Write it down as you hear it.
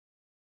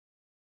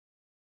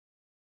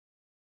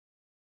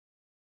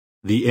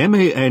The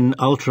MAN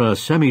Ultra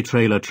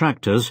semi-trailer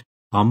tractors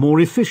are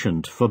more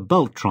efficient for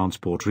bulk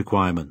transport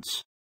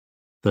requirements.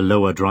 The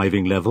lower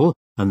driving level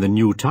and the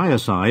new tyre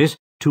size,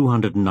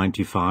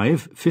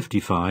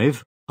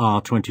 295/55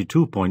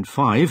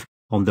 R22.5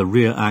 on the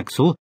rear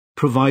axle,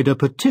 provide a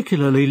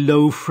particularly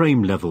low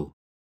frame level.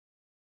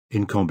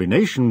 In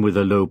combination with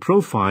a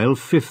low-profile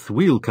fifth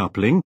wheel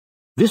coupling,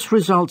 this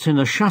results in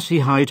a chassis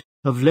height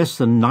of less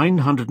than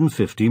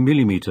 950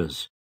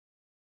 millimeters.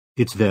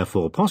 It's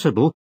therefore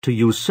possible to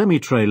use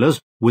semi-trailers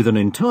with an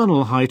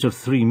internal height of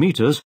 3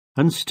 meters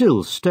and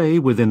still stay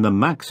within the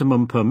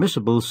maximum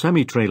permissible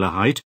semi-trailer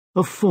height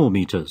of 4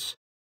 meters.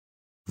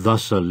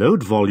 Thus, a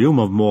load volume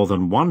of more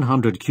than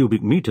 100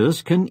 cubic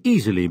meters can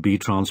easily be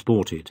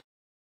transported.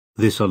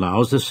 This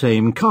allows the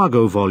same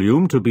cargo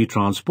volume to be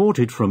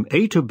transported from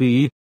A to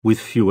B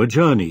with fewer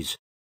journeys,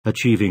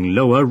 achieving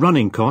lower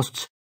running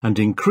costs and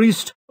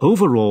increased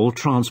overall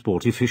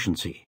transport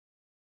efficiency.